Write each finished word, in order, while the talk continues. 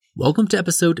Welcome to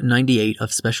episode 98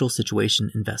 of Special Situation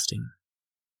Investing.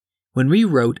 When we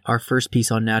wrote our first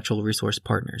piece on natural resource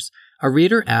partners, our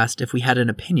reader asked if we had an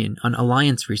opinion on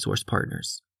Alliance Resource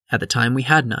Partners. At the time, we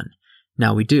had none.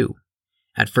 Now we do.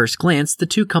 At first glance, the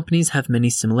two companies have many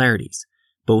similarities.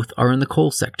 Both are in the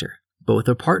coal sector. Both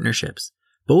are partnerships.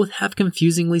 Both have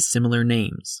confusingly similar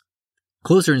names.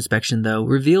 Closer inspection, though,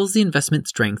 reveals the investment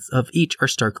strengths of each are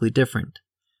starkly different.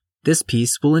 This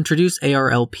piece will introduce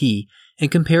ARLP and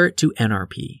compare it to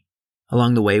NRP.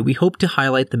 Along the way, we hope to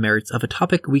highlight the merits of a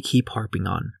topic we keep harping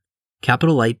on: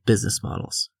 capital-light business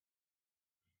models.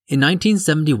 In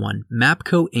 1971,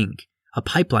 MAPCO Inc., a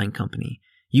pipeline company,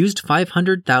 used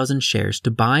 500,000 shares to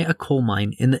buy a coal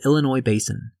mine in the Illinois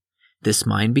basin. This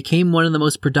mine became one of the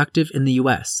most productive in the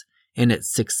U.S., and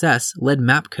its success led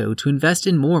MAPCO to invest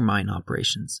in more mine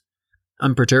operations.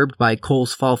 Unperturbed by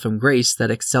coal's fall from grace that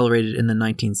accelerated in the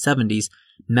 1970s,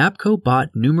 MAPCO bought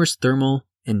numerous thermal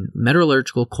and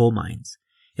metallurgical coal mines.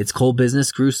 Its coal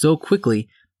business grew so quickly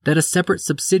that a separate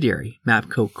subsidiary,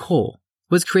 MAPCO Coal,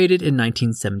 was created in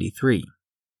 1973.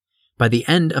 By the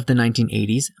end of the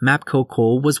 1980s, MAPCO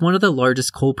Coal was one of the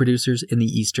largest coal producers in the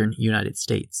eastern United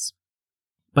States.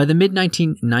 By the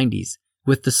mid-1990s,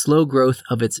 with the slow growth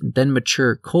of its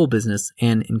then-mature coal business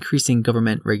and increasing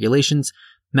government regulations,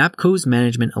 MAPCO's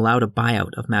management allowed a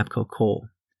buyout of MAPCO Coal.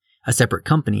 A separate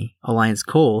company, Alliance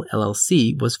Coal,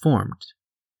 LLC, was formed.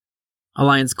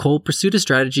 Alliance Coal pursued a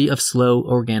strategy of slow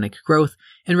organic growth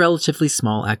and relatively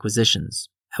small acquisitions.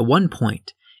 At one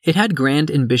point, it had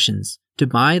grand ambitions to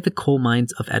buy the coal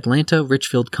mines of Atlanta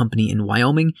Richfield Company in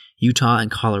Wyoming, Utah, and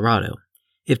Colorado.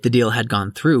 If the deal had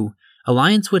gone through,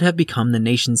 Alliance would have become the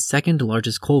nation's second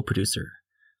largest coal producer.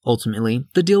 Ultimately,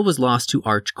 the deal was lost to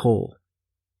Arch Coal.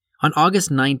 On August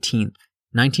 19,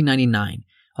 1999,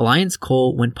 Alliance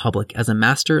Coal went public as a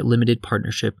master limited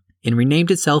partnership and renamed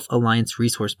itself Alliance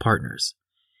Resource Partners.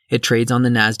 It trades on the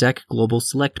NASDAQ Global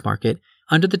Select Market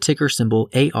under the ticker symbol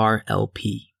ARLP.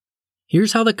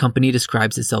 Here's how the company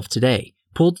describes itself today,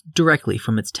 pulled directly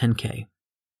from its 10K.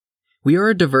 We are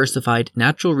a diversified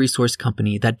natural resource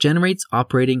company that generates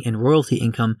operating and royalty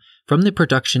income from the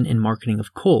production and marketing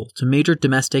of coal to major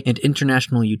domestic and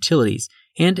international utilities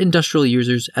and industrial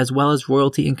users, as well as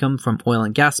royalty income from oil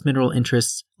and gas mineral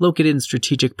interests located in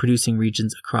strategic producing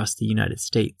regions across the United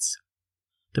States.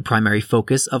 The primary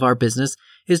focus of our business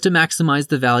is to maximize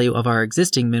the value of our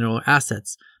existing mineral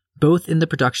assets, both in the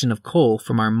production of coal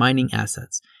from our mining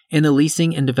assets and the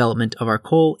leasing and development of our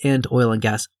coal and oil and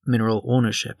gas mineral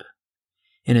ownership.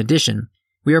 In addition,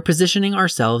 we are positioning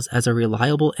ourselves as a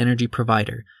reliable energy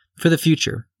provider for the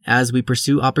future as we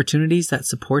pursue opportunities that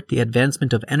support the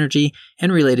advancement of energy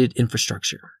and related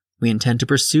infrastructure. We intend to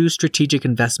pursue strategic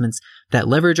investments that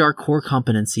leverage our core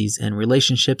competencies and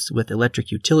relationships with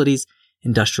electric utilities,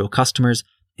 industrial customers,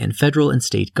 and federal and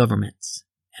state governments."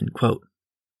 End quote.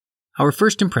 Our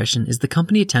first impression is the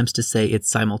company attempts to say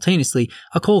it's simultaneously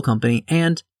a coal company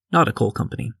and not a coal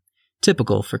company,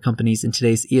 typical for companies in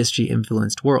today's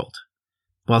ESG-influenced world.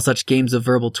 While such games of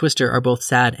verbal twister are both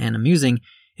sad and amusing,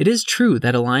 it is true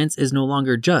that Alliance is no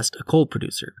longer just a coal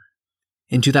producer.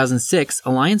 In 2006,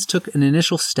 Alliance took an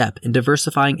initial step in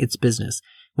diversifying its business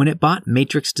when it bought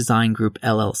Matrix Design Group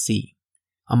LLC,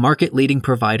 a market-leading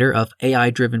provider of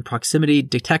AI-driven proximity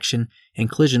detection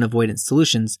and collision avoidance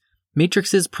solutions.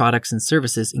 Matrix's products and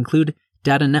services include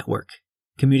data network,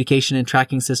 communication and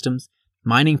tracking systems,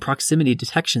 mining proximity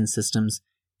detection systems,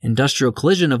 industrial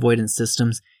collision avoidance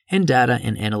systems, and data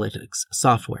and analytics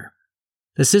software.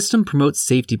 The system promotes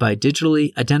safety by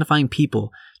digitally identifying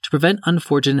people to prevent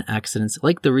unfortunate accidents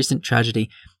like the recent tragedy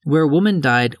where a woman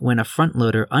died when a front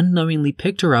loader unknowingly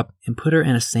picked her up and put her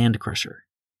in a sand crusher.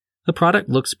 The product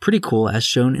looks pretty cool as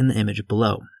shown in the image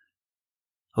below.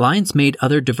 Alliance made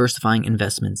other diversifying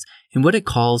investments in what it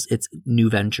calls its new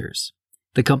ventures.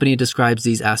 The company describes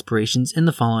these aspirations in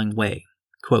the following way.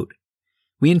 Quote,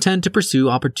 "We intend to pursue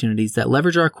opportunities that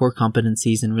leverage our core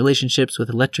competencies and relationships with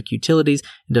electric utilities,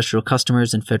 industrial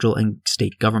customers, and federal and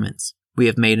state governments. We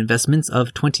have made investments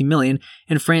of $20 million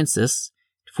in Francis,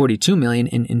 $42 million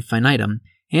in Infinitum,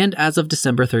 and as of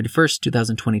December 31st,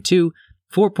 2022,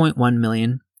 $4.1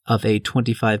 million of a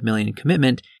 $25 million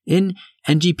commitment in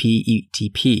NGP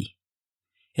ETP.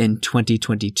 In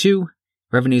 2022,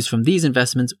 revenues from these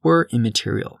investments were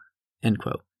immaterial." End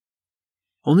quote.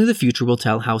 Only the future will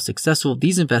tell how successful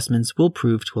these investments will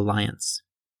prove to Alliance.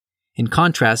 In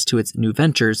contrast to its new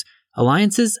ventures,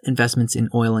 Alliance's investments in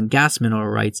oil and gas mineral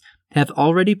rights have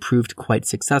already proved quite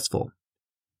successful.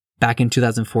 Back in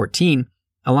 2014,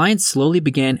 Alliance slowly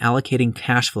began allocating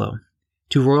cash flow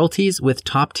to royalties with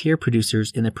top-tier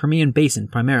producers in the Permian Basin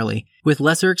primarily, with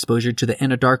lesser exposure to the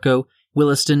Anadarko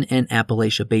Williston and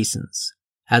Appalachia basins.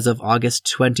 As of August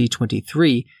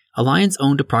 2023, Alliance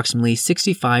owned approximately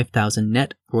 65,000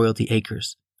 net royalty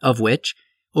acres, of which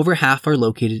over half are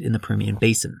located in the Permian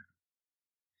Basin.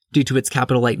 Due to its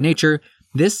capital-light nature,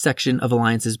 this section of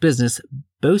Alliance's business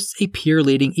boasts a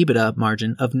peer-leading EBITDA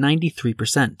margin of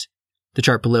 93%. The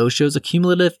chart below shows a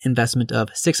cumulative investment of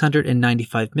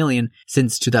 $695 million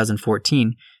since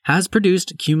 2014 has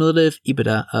produced cumulative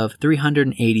EBITDA of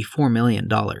 $384 million.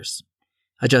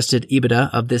 Adjusted EBITDA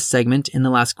of this segment in the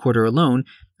last quarter alone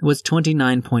was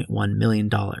 $29.1 million.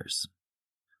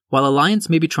 While Alliance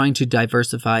may be trying to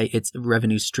diversify its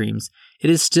revenue streams, it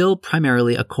is still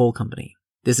primarily a coal company.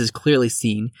 This is clearly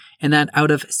seen in that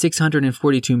out of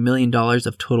 $642 million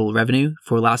of total revenue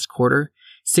for last quarter,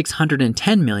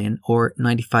 $610 million, or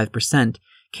 95%,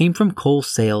 came from coal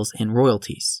sales and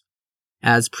royalties.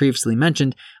 As previously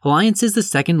mentioned, Alliance is the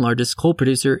second largest coal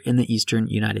producer in the eastern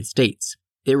United States.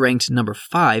 It ranked number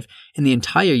 5 in the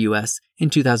entire U.S.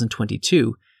 in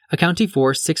 2022, accounting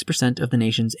for 6% of the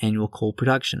nation's annual coal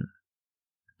production.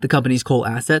 The company's coal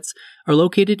assets are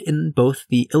located in both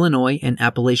the Illinois and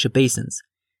Appalachia basins,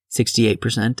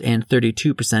 68% and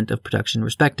 32% of production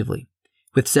respectively,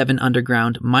 with 7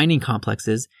 underground mining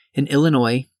complexes in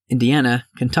Illinois, Indiana,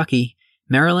 Kentucky,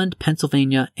 Maryland,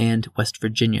 Pennsylvania, and West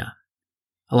Virginia.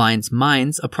 Alliance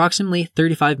mines approximately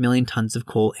 35 million tons of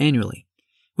coal annually,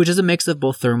 which is a mix of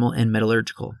both thermal and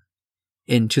metallurgical.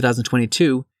 In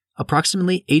 2022,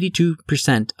 approximately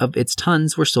 82% of its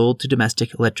tons were sold to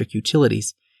domestic electric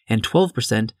utilities, and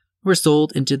 12% were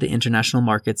sold into the international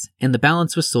markets, and the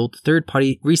balance was sold to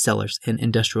third-party resellers and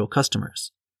industrial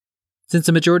customers. Since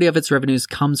the majority of its revenues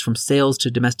comes from sales to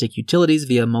domestic utilities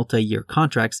via multi-year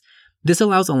contracts, this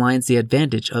allows Alliance the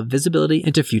advantage of visibility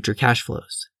into future cash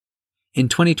flows. In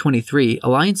 2023,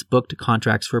 Alliance booked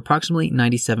contracts for approximately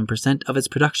 97% of its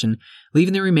production,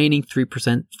 leaving the remaining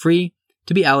 3% free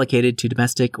to be allocated to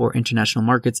domestic or international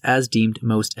markets as deemed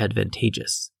most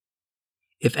advantageous.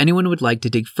 If anyone would like to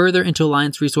dig further into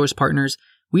Alliance Resource Partners,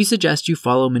 we suggest you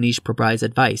follow Manish Prabrai's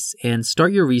advice and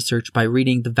start your research by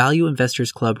reading the Value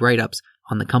Investors Club write-ups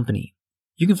on the company.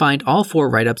 You can find all 4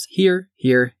 write-ups here,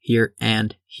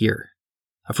 and here.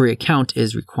 A free account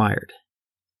is required.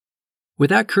 With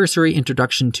that cursory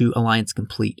introduction to Alliance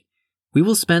complete, we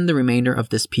will spend the remainder of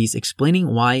this piece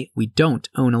explaining why we don't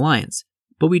own Alliance,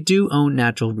 but we do own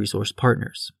Natural Resource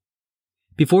Partners.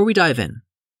 Before we dive in,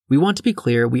 we want to be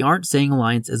clear we aren't saying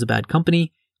Alliance is a bad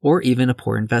company or even a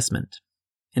poor investment.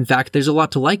 In fact, there's a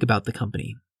lot to like about the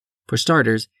company. For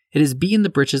starters, it has beaten the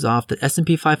britches off the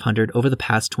S&P 500 over the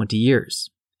past 20 years.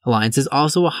 Alliance is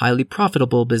also a highly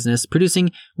profitable business,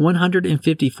 producing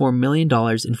 $154 million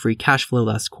in free cash flow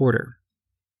last quarter.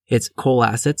 Its coal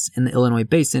assets in the Illinois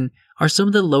Basin are some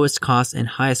of the lowest cost and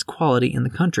highest quality in the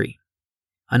country.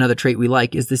 Another trait we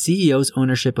like is the CEO's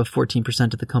ownership of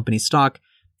 14% of the company's stock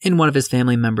and one of his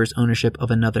family members' ownership of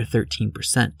another 13%.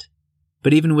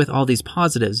 But even with all these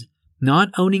positives, not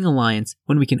owning Alliance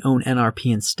when we can own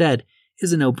NRP instead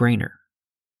is a no-brainer.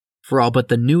 For all but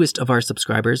the newest of our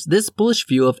subscribers, this bullish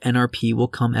view of NRP will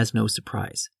come as no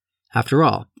surprise. After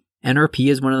all, NRP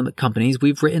is one of the companies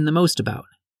we've written the most about.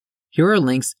 Here are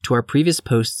links to our previous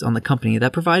posts on the company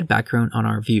that provide background on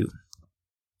our view.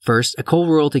 First, a coal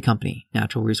royalty company,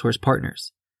 Natural Resource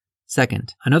Partners.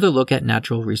 Second, another look at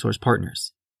Natural Resource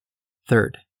Partners.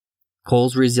 Third,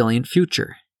 coal's resilient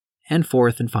future. And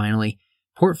fourth and finally,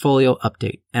 portfolio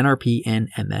update, NRP and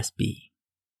MSB.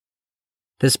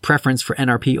 This preference for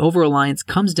NRP over Alliance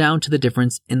comes down to the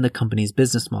difference in the company's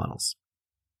business models.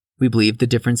 We believe the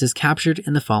difference is captured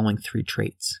in the following 3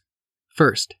 traits.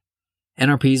 First,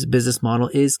 NRP's business model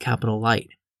is capital light.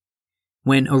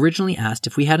 When originally asked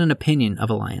if we had an opinion of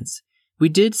Alliance, we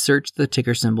did search the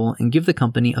ticker symbol and give the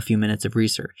company a few minutes of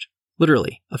research.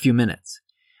 Literally, a few minutes.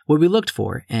 What we looked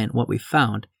for, and what we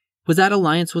found, was that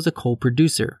Alliance was a coal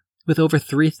producer with over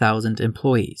 3,000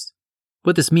 employees.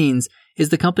 What this means is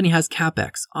the company has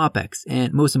CapEx, OpEx,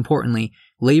 and most importantly,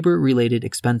 labor-related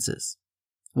expenses.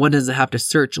 One doesn't have to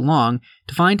search long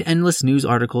to find endless news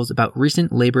articles about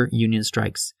recent labor union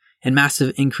strikes and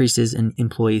massive increases in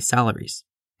employee salaries.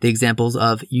 The examples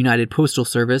of United Postal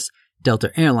Service,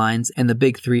 Delta Airlines, and the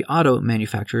big 3 auto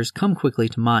manufacturers come quickly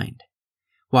to mind.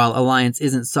 While Alliance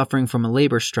isn't suffering from a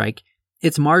labor strike,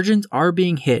 its margins are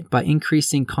being hit by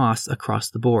increasing costs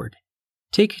across the board.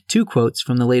 Take 2 quotes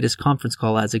from the latest conference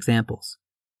call as examples.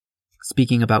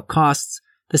 Speaking about costs,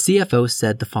 the CFO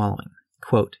said the following,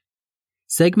 quote,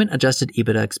 "Segment adjusted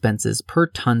EBITDA expenses per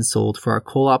ton sold for our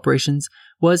coal operations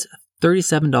was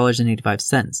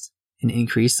 $37.85, an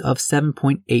increase of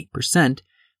 7.8%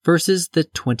 versus the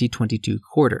 2022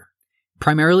 quarter.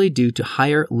 primarily due to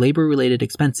higher labor-related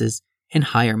expenses and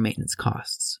higher maintenance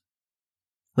costs.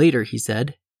 Later, he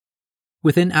said,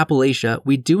 "Within Appalachia,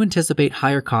 we do anticipate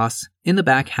higher costs in the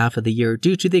back half of the year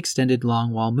due to the extended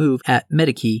longwall move at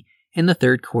Medikey in the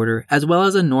third quarter, as well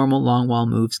as a normal longwall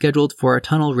move scheduled for our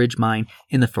Tunnel Ridge mine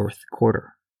in the fourth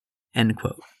quarter." End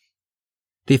quote.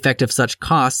 The effect of such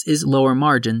costs is lower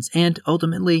margins and,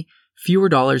 ultimately, fewer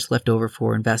dollars left over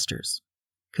for investors.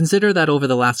 Consider that over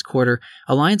the last quarter,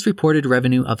 Alliance reported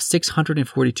revenue of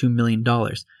 $642 million,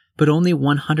 but only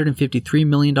 $153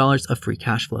 million of free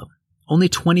cash flow. Only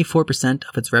 24%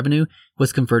 of its revenue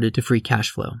was converted to free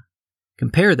cash flow.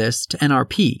 Compare this to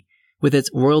NRP, with its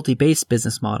royalty-based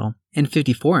business model and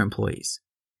 54 employees.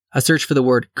 A search for the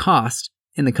word cost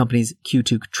in the company's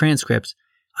Q2 transcripts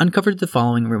uncovered the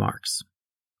following remarks.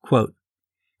 Quote,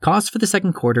 "Costs for the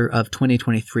second quarter of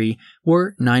 2023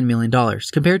 were $9 million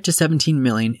compared to $17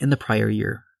 million in the prior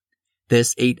year.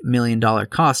 This $8 million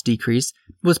cost decrease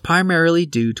was primarily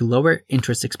due to lower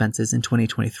interest expenses in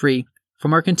 2023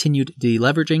 from our continued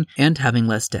deleveraging and having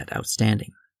less debt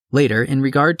outstanding." Later, in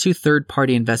regard to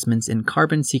third-party investments in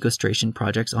carbon sequestration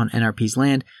projects on NRP's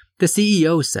land, the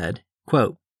CEO said,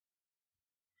 quote,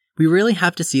 "We really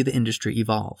have to see the industry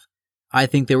evolve. I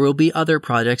think there will be other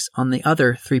projects on the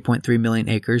other 3.3 million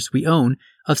acres we own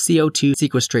of CO2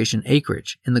 sequestration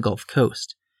acreage in the Gulf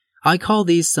Coast. I call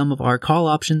these some of our call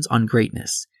options on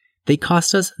greatness. They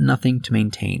cost us nothing to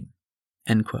maintain."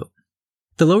 End quote.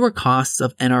 The lower costs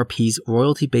of NRP's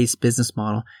royalty-based business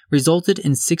model resulted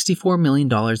in $64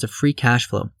 million of free cash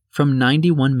flow from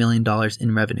 $91 million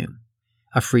in revenue,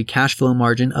 a free cash flow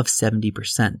margin of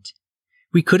 70%.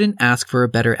 We couldn't ask for a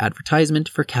better advertisement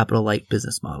for capital-light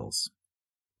business models.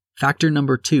 Factor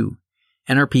number 2,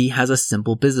 NRP has a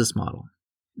simple business model.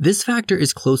 This factor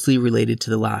is closely related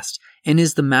to the last and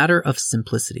is the matter of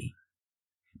simplicity.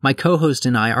 My co-host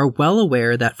and I are well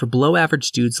aware that for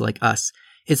below-average dudes like us,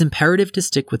 it's imperative to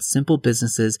stick with simple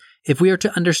businesses if we are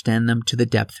to understand them to the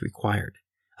depth required.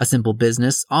 A simple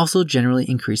business also generally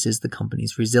increases the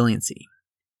company's resiliency.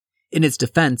 In its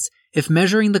defense, if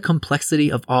measuring the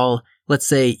complexity of all, let's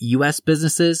say, US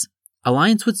businesses,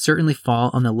 Alliance would certainly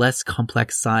fall on the less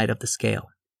complex side of the scale.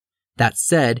 That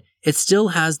said, it still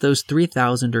has those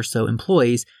 3,000 or so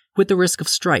employees with the risk of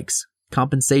strikes,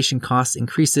 compensation cost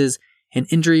increases, and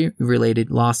injury-related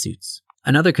lawsuits.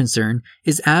 Another concern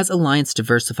is as Alliance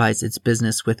diversifies its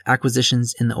business with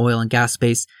acquisitions in the oil and gas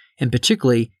space, and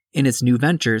particularly in its new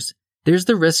ventures, there's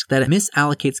the risk that it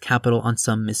misallocates capital on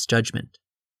some misjudgment.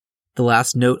 The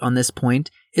last note on this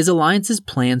point is Alliance's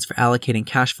plans for allocating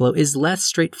cash flow is less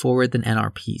straightforward than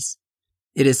NRP's.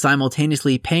 It is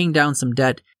simultaneously paying down some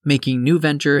debt, making new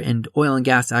venture and oil and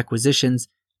gas acquisitions,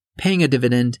 paying a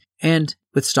dividend, and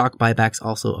with stock buybacks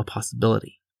also a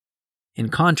possibility. In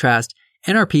contrast,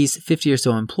 NRP's 50 or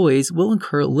so employees will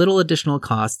incur little additional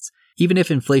costs even if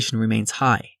inflation remains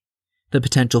high. The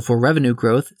potential for revenue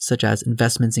growth, such as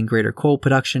investments in greater coal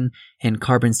production and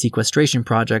carbon sequestration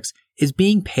projects, is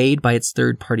being paid by its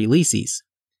third-party lessees.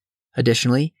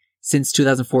 Additionally, since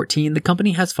 2014, the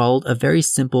company has followed a very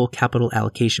simple capital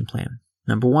allocation plan.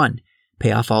 Number 1,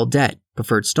 pay off all debt,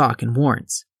 preferred stock, and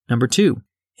warrants. Number 2,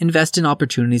 invest in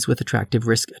opportunities with attractive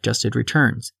risk-adjusted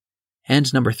returns.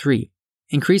 And number 3,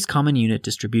 increase common unit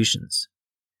distributions.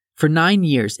 For 9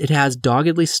 years, it has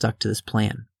doggedly stuck to this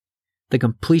plan. The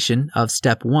completion of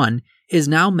Step 1 is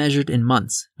now measured in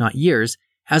months, not years,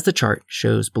 as the chart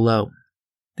shows below.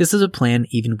 This is a plan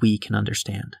even we can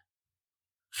understand.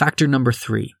 Factor number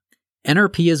 3.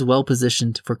 NRP is well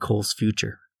positioned for coal's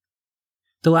future.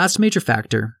 The last major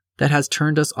factor that has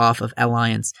turned us off of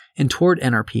Alliance and toward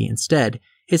NRP instead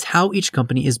is how each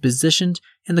company is positioned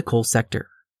in the coal sector.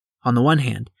 On the one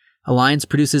hand, Alliance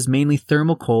produces mainly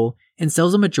thermal coal and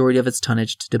sells a majority of its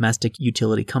tonnage to domestic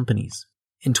utility companies.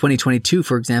 In 2022,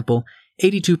 for example,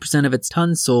 82% of its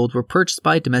tons sold were purchased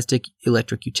by domestic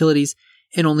electric utilities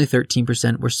and only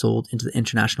 13% were sold into the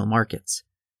international markets.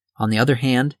 On the other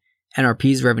hand,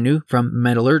 NRP's revenue from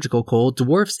metallurgical coal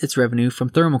dwarfs its revenue from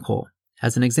thermal coal.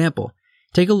 As an example,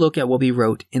 take a look at what we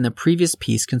wrote in the previous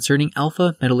piece concerning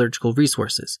Alpha Metallurgical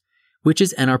Resources, which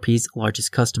is NRP's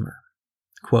largest customer.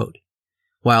 Quote,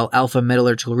 "While Alpha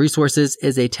Metallurgical Resources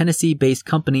is a Tennessee-based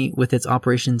company with its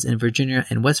operations in Virginia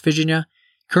and West Virginia,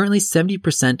 currently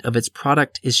 70% of its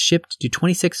product is shipped to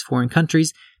 26 foreign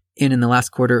countries, and in the last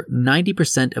quarter,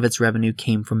 90% of its revenue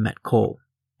came from met coal."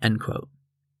 End quote.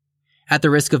 At the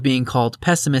risk of being called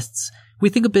pessimists, we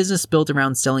think a business built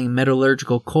around selling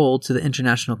metallurgical coal to the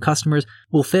international customers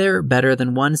will fare better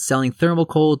than one selling thermal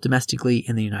coal domestically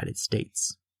in the United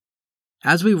States.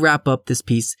 As we wrap up this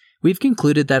piece, We've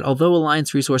concluded that although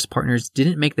Alliance Resource Partners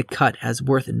didn't make the cut as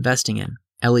worth investing in,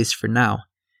 at least for now,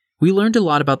 we learned a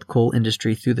lot about the coal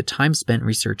industry through the time spent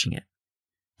researching it.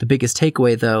 The biggest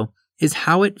takeaway, though, is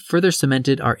how it further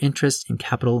cemented our interest in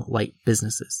capital-light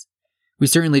businesses. We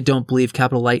certainly don't believe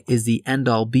capital-light is the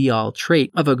end-all be-all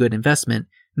trait of a good investment,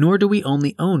 nor do we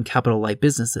only own capital-light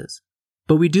businesses.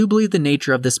 But we do believe the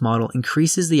nature of this model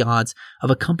increases the odds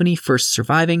of a company first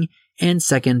surviving and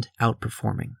second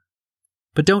outperforming.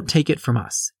 But don't take it from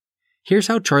us. Here's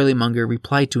how Charlie Munger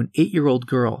replied to an 8-year-old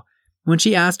girl when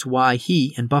she asked why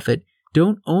he and Buffett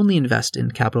don't only invest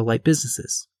in capital-light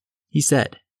businesses. He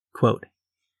said, quote,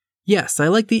 "Yes, I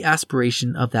like the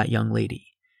aspiration of that young lady.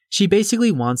 She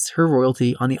basically wants her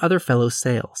royalty on the other fellow's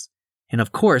sales. And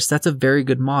of course, that's a very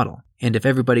good model. And if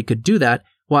everybody could do that,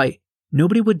 why,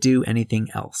 nobody would do anything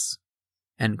else."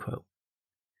 End quote.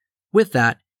 With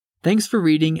that, thanks for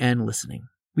reading and listening.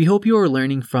 We hope you are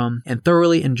learning from and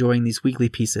thoroughly enjoying these weekly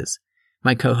pieces.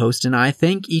 My co-host and I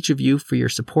thank each of you for your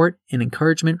support and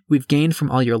encouragement we've gained from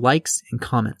all your likes and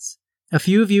comments. A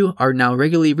few of you are now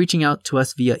regularly reaching out to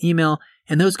us via email,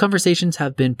 and those conversations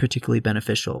have been particularly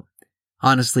beneficial.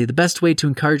 Honestly, the best way to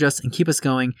encourage us and keep us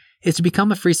going is to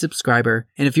become a free subscriber,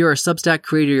 and if you're a Substack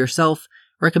creator yourself,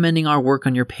 recommending our work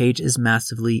on your page is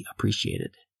massively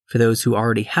appreciated. For those who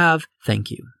already have,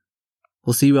 thank you.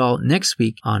 We'll see you all next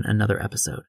week on another episode.